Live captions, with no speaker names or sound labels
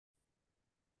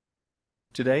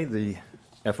Today, the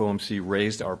FOMC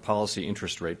raised our policy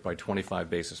interest rate by 25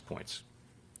 basis points.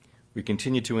 We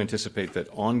continue to anticipate that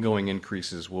ongoing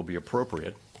increases will be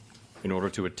appropriate in order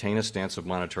to attain a stance of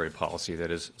monetary policy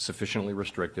that is sufficiently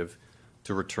restrictive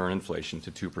to return inflation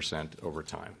to 2% over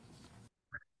time.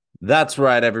 That's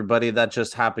right, everybody. That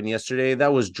just happened yesterday.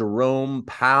 That was Jerome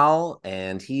Powell,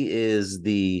 and he is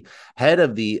the head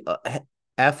of the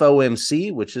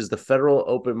FOMC, which is the Federal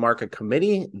Open Market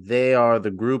Committee. They are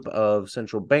the group of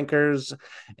central bankers,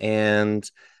 and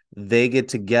they get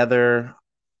together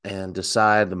and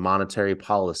decide the monetary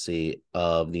policy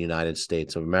of the United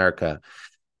States of America.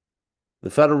 The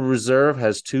Federal Reserve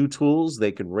has two tools.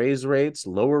 They can raise rates,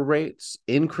 lower rates,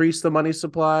 increase the money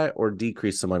supply, or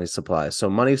decrease the money supply. So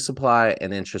money supply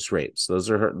and interest rates.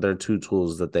 Those are their two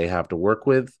tools that they have to work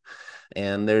with.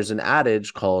 And there's an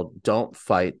adage called don't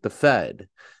fight the Fed.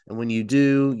 And when you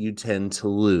do, you tend to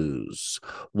lose.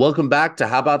 Welcome back to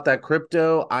How About That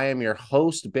Crypto? I am your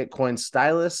host, Bitcoin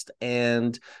Stylist.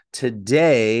 And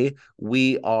today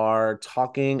we are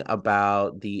talking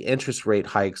about the interest rate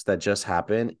hikes that just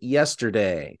happened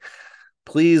yesterday.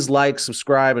 Please like,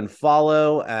 subscribe, and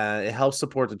follow. It helps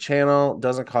support the channel. It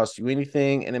doesn't cost you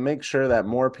anything, and it makes sure that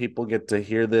more people get to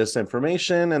hear this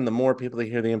information. And the more people that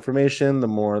hear the information, the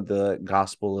more the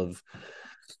gospel of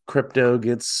crypto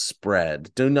gets spread.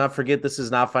 Do not forget, this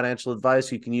is not financial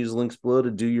advice. You can use links below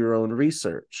to do your own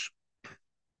research.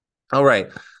 All right.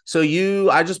 So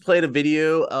I just played a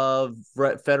video of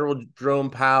Federal Jerome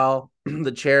Powell,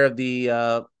 the chair of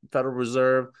the Federal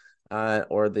Reserve,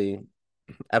 or the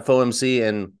FOMC,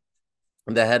 and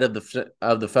the head of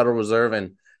the Federal Reserve,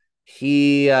 and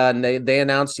they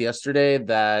announced yesterday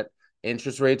that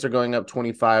interest rates are going up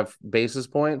 25 basis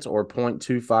points or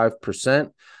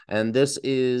 0.25%, and this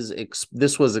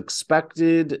was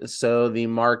expected, so the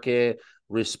market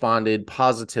responded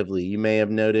positively. You may have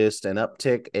noticed an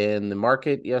uptick in the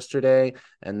market yesterday,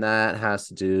 and that has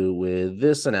to do with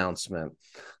this announcement.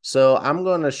 So I'm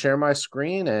going to share my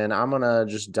screen, and I'm going to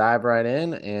just dive right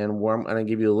in, and I'm going to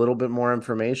give you a little bit more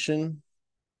information.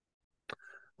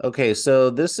 Okay,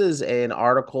 so this is an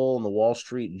article in the Wall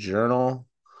Street Journal,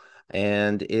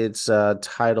 and it's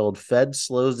titled "Fed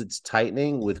Slows Its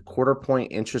Tightening with Quarter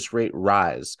Point Interest Rate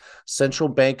Rise. Central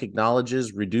Bank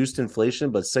Acknowledges Reduced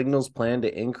Inflation but Signals Plan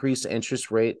to Increase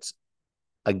Interest Rates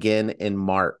Again in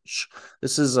March."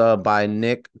 This is by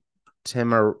Nick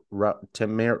Timiraos,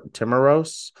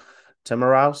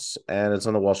 and it's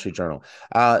on the Wall Street Journal.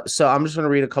 So I'm just going to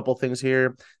read a couple things here.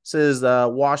 It says,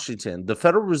 Washington, the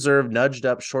Federal Reserve nudged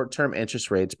up short-term interest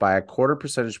rates by a quarter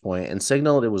percentage point and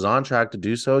signaled it was on track to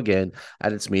do so again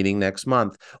at its meeting next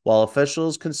month, while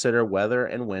officials consider whether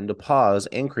and when to pause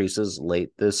increases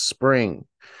late this spring.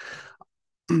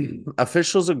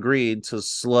 Officials agreed to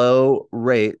slow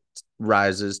rate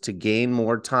rises to gain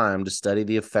more time to study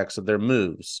the effects of their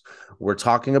moves. We're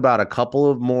talking about a couple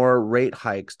of more rate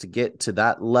hikes to get to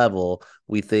that level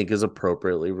we think is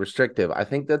appropriately restrictive. I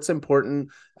think that's important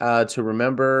to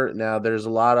remember. Now, there's a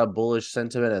lot of bullish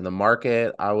sentiment in the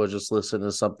market. I was just listening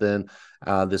to something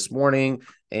this morning,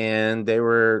 and they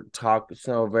were talking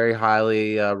very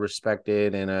highly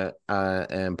respected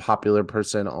and popular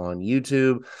person on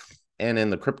YouTube and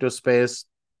in the crypto space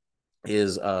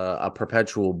is a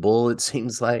perpetual bull, it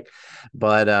seems like.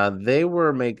 But they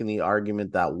were making the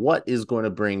argument that what is going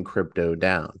to bring crypto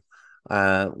down?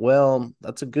 Well,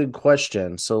 that's a good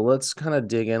question. So let's kind of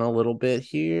dig in a little bit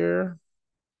here.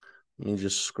 Let me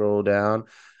just scroll down.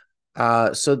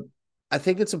 So I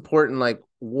think it's important, like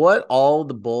what all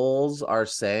the bulls are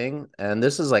saying, and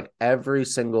this is like every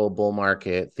single bull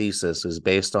market thesis is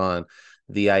based on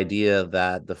the idea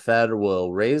that the Fed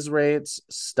will raise rates,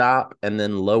 stop, and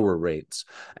then lower rates.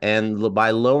 And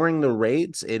by lowering the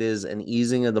rates, it is an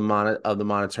easing of the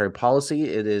monetary policy.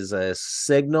 It is a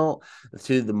signal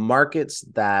to the markets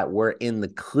that we're in the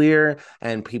clear,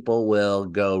 and people will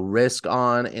go risk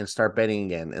on and start betting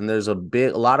again. And there's a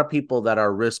lot of people that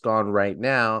are risk on right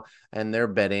now, and they're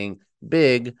betting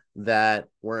big that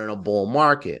we're in a bull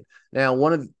market. Now,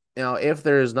 if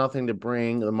there's nothing to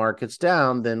bring the markets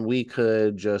down, then we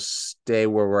could just stay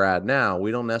where we're at now.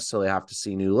 We don't necessarily have to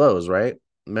see new lows, right?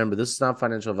 Remember, this is not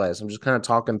financial advice. I'm just kind of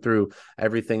talking through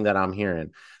everything that I'm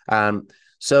hearing.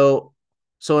 So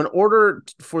in order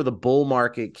for the bull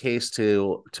market case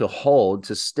to hold,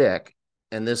 to stick,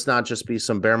 and this not just be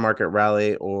some bear market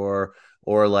rally or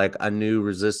like a new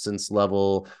resistance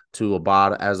level to a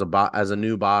bottom as a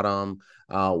new bottom,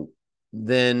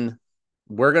 then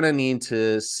we're going to need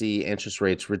to see interest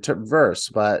rates reverse.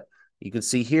 But you can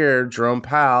see here, Jerome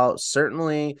Powell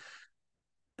certainly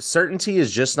Certainty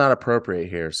is just not appropriate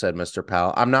here, said Mr.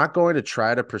 Powell. I'm not going to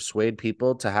try to persuade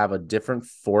people to have a different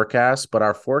forecast, but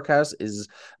our forecast is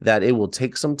that it will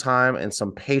take some time and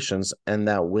some patience, and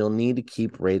that we'll need to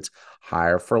keep rates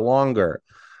higher for longer.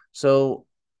 So,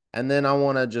 and then I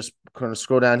want to just kind of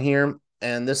scroll down here.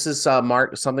 And this is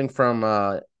Mark, something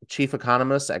from chief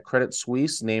economist at Credit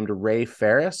Suisse named Ray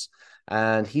Ferris.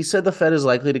 And he said the Fed is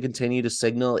likely to continue to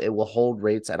signal it will hold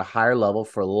rates at a higher level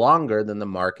for longer than the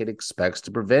market expects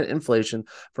to prevent inflation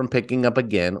from picking up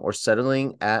again or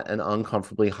settling at an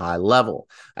uncomfortably high level.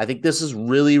 I think this is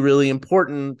really, really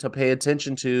important to pay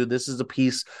attention to. This is a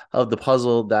piece of the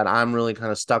puzzle that I'm really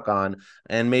kind of stuck on,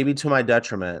 and maybe to my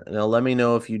detriment. Let me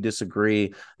know if you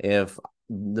disagree, if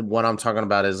what I'm talking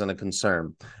about isn't a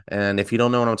concern. And if you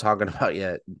don't know what I'm talking about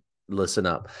yet, listen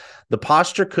up. The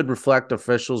posture could reflect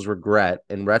officials' regret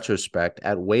in retrospect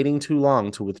at waiting too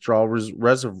long to withdraw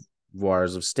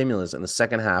reservoirs of stimulus in the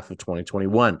second half of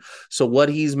 2021. So what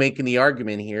he's making the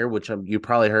argument here, which you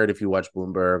probably heard if you watch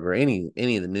Bloomberg or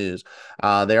any of the news,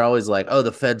 they're always like, "Oh,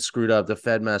 the Fed screwed up. The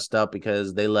Fed messed up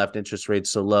because they left interest rates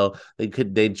so low.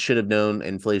 They should have known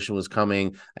inflation was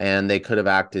coming and they could have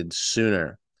acted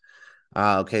sooner."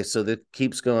 Okay, so that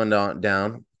keeps going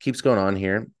on, keeps going on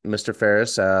here. Mr.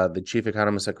 Ferris, the chief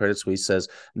economist at Credit Suisse, says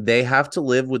they have to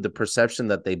live with the perception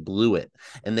that they blew it,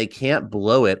 and they can't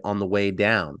blow it on the way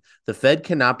down. The Fed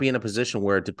cannot be in a position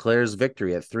where it declares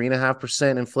victory at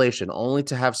 3.5% inflation, only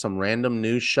to have some random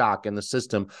news shock in the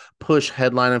system push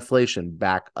headline inflation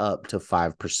back up to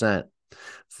 5%.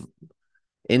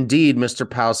 Indeed, Mr.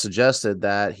 Powell suggested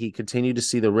that he continued to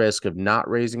see the risk of not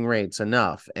raising rates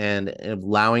enough and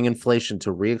allowing inflation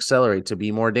to reaccelerate to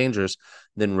be more dangerous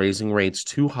than raising rates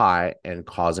too high and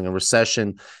causing a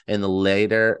recession. In the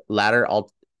latter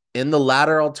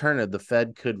alternative, the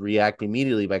Fed could react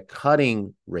immediately by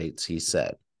cutting rates, he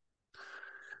said.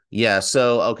 Yeah,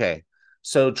 so okay.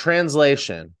 So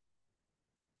translation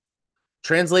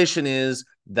is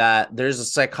that there's a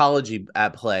psychology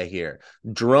at play here.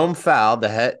 Jerome Fowl,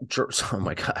 oh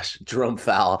my gosh, Jerome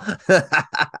Fowl,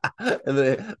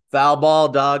 the foul ball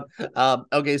dog.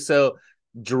 Okay, so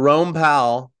Jerome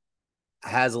Powell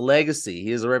has a legacy.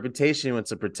 He has a reputation he wants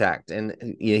to protect,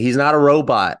 and he's not a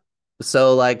robot.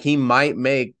 So, like, he might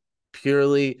make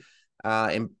purely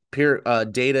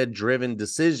data-driven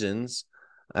decisions,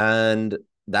 and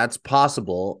that's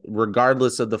possible,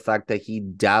 regardless of the fact that he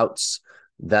doubts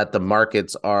that the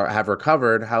markets have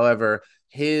recovered. However,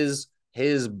 his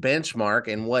benchmark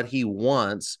and what he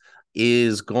wants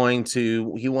is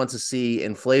he wants to see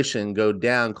inflation go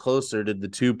down closer to the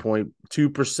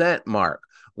 2.2% mark,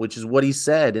 which is what he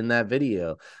said in that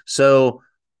video. So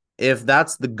if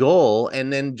that's the goal,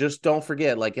 and then just don't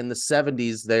forget, like in the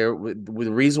 70s,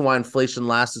 the reason why inflation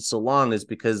lasted so long is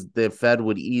because the Fed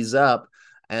would ease up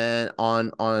and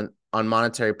on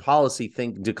monetary policy,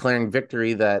 declaring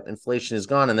victory that inflation is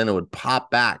gone, and then it would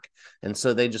pop back. And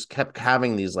so they just kept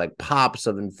having these like pops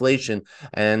of inflation.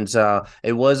 And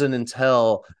it wasn't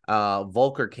until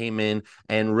Volcker came in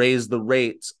and raised the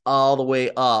rates all the way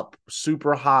up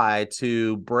super high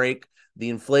to break the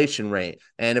inflation rate.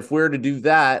 And if we're to do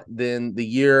that, then the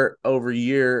year over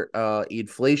year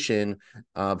inflation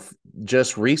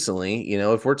just recently,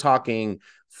 if we're talking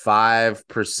 5%,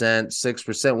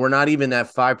 6%, we're not even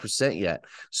at 5% yet.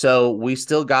 So we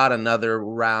still got another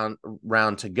round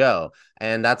to go.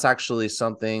 And that's actually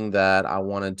something that I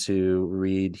wanted to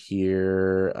read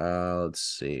here. Let's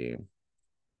see.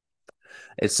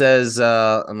 It says,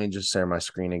 let me just share my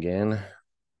screen again.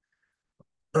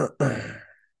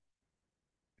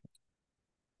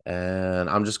 And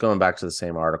I'm just going back to the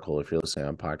same article if you're listening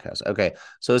on podcast. Okay,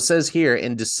 so it says here,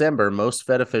 in December, most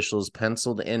Fed officials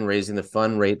penciled in raising the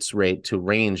fund rates rate to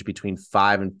range between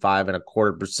 5 and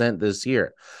 5.25% this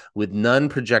year, with none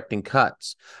projecting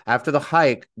cuts. After the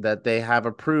hike that they have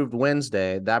approved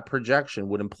Wednesday, that projection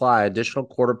would imply additional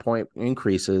quarter point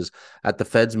increases at the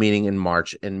Fed's meeting in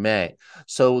March and May.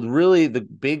 So really the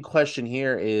big question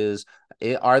here is,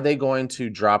 are they going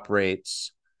to drop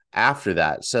rates after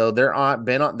that? So they're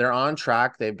on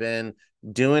track. They've been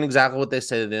doing exactly what they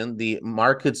said they're doing. The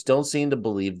markets don't seem to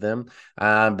believe them,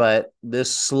 but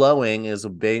this slowing is a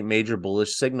big major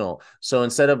bullish signal. So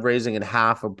instead of raising it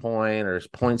half a point or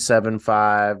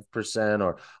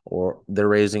 0.75%, or they're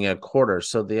raising a quarter,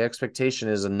 so the expectation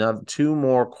is another 2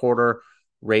 more quarter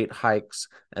rate hikes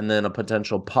and then a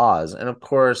potential pause. And of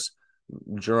course,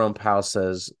 Jerome Powell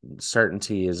says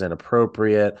certainty is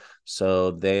inappropriate,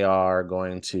 so they are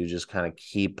going to just kind of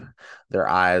keep their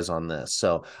eyes on this.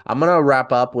 So I'm gonna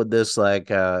wrap up with this,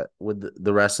 with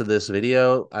the rest of this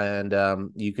video,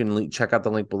 and you can check out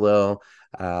the link below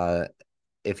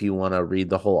if you want to read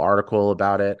the whole article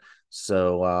about it.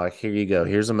 So here you go.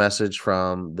 Here's a message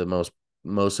from the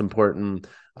most important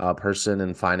person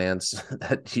in finance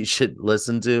that you should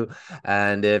listen to.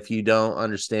 And if you don't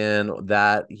understand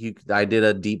that, I did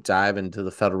a deep dive into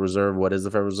the Federal Reserve. What is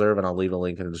the Federal Reserve? And I'll leave a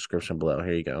link in the description below.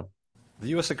 Here you go. The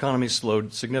U.S. economy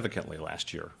slowed significantly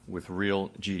last year, with real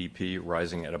GDP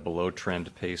rising at a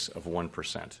below-trend pace of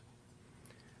 1%.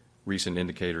 Recent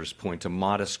indicators point to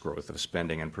modest growth of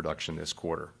spending and production this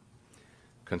quarter.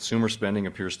 Consumer spending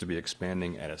appears to be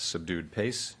expanding at a subdued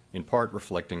pace, in part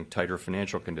reflecting tighter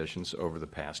financial conditions over the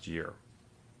past year.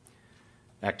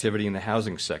 Activity in the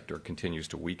housing sector continues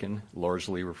to weaken,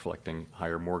 largely reflecting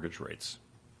higher mortgage rates.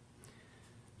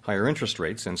 Higher interest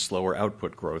rates and slower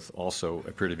output growth also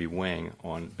appear to be weighing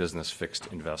on business fixed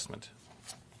investment.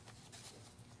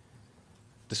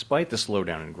 Despite the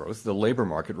slowdown in growth, the labor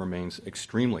market remains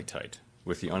extremely tight,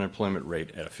 with the unemployment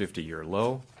rate at a 50-year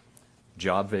low,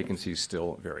 job vacancies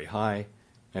still very high,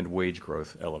 and wage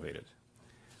growth elevated.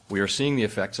 We are seeing the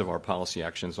effects of our policy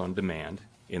actions on demand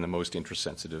in the most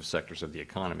interest-sensitive sectors of the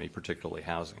economy, particularly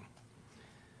housing.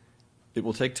 It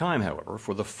will take time, however,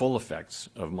 for the full effects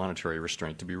of monetary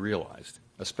restraint to be realized,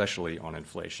 especially on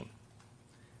inflation.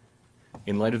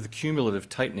 In light of the cumulative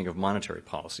tightening of monetary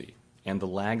policy and the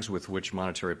lags with which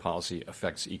monetary policy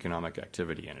affects economic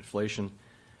activity and inflation,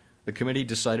 the committee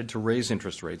decided to raise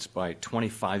interest rates by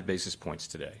 25 basis points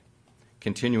today,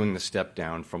 continuing the step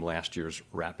down from last year's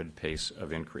rapid pace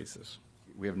of increases.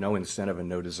 We have no incentive and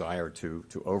no desire to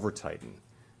over-tighten,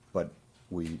 but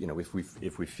if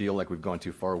we feel like we've gone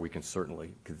too far, we can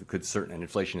certainly and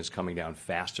inflation is coming down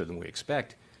faster than we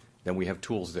expect, then we have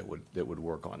tools that would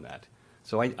work on that.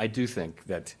 So I do think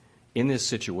that in this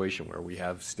situation where we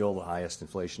have still the highest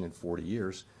inflation in 40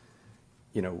 years,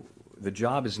 the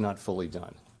job is not fully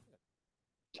done.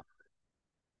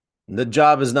 The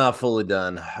job is not fully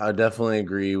done. I definitely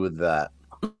agree with that.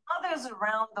 Others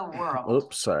around the world.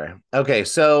 Oops, sorry. Okay,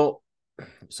 so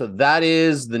that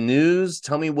is the news.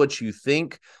 Tell me what you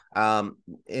think. And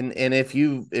if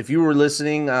you were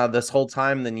listening this whole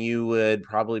time, then you would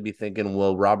probably be thinking,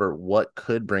 well, Robert, what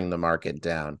could bring the market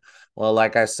down? Well,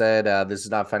 like I said, this is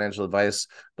not financial advice,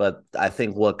 but I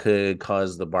think what could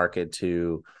cause the market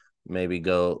to maybe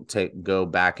go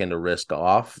back into risk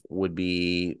off would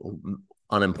be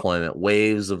unemployment,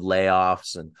 waves of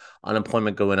layoffs and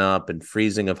unemployment going up and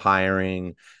freezing of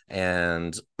hiring,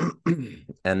 and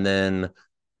then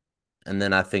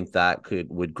I think that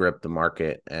would grip the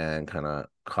market and kind of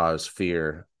cause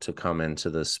fear to come into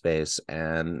this space,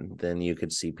 and then you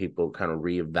could see people kind of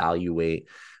reevaluate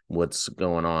what's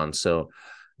going on. So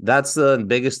that's the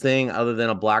biggest thing, other than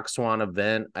a black swan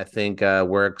event. I think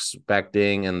we're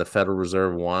expecting, and the Federal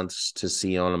Reserve wants to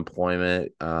see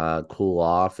unemployment cool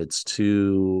off. It's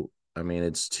too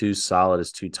solid.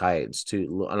 It's too tight.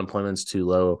 Unemployment's too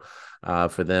low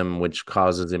for them, which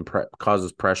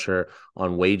causes pressure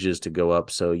on wages to go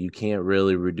up. So you can't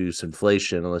really reduce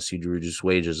inflation unless you reduce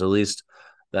wages. At least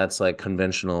that's like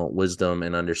conventional wisdom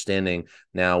and understanding.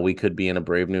 Now we could be in a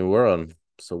brave new world.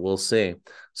 So we'll see.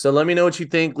 So let me know what you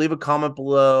think. Leave a comment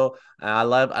below. I'd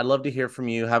love to hear from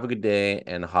you. Have a good day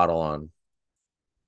and hodl on.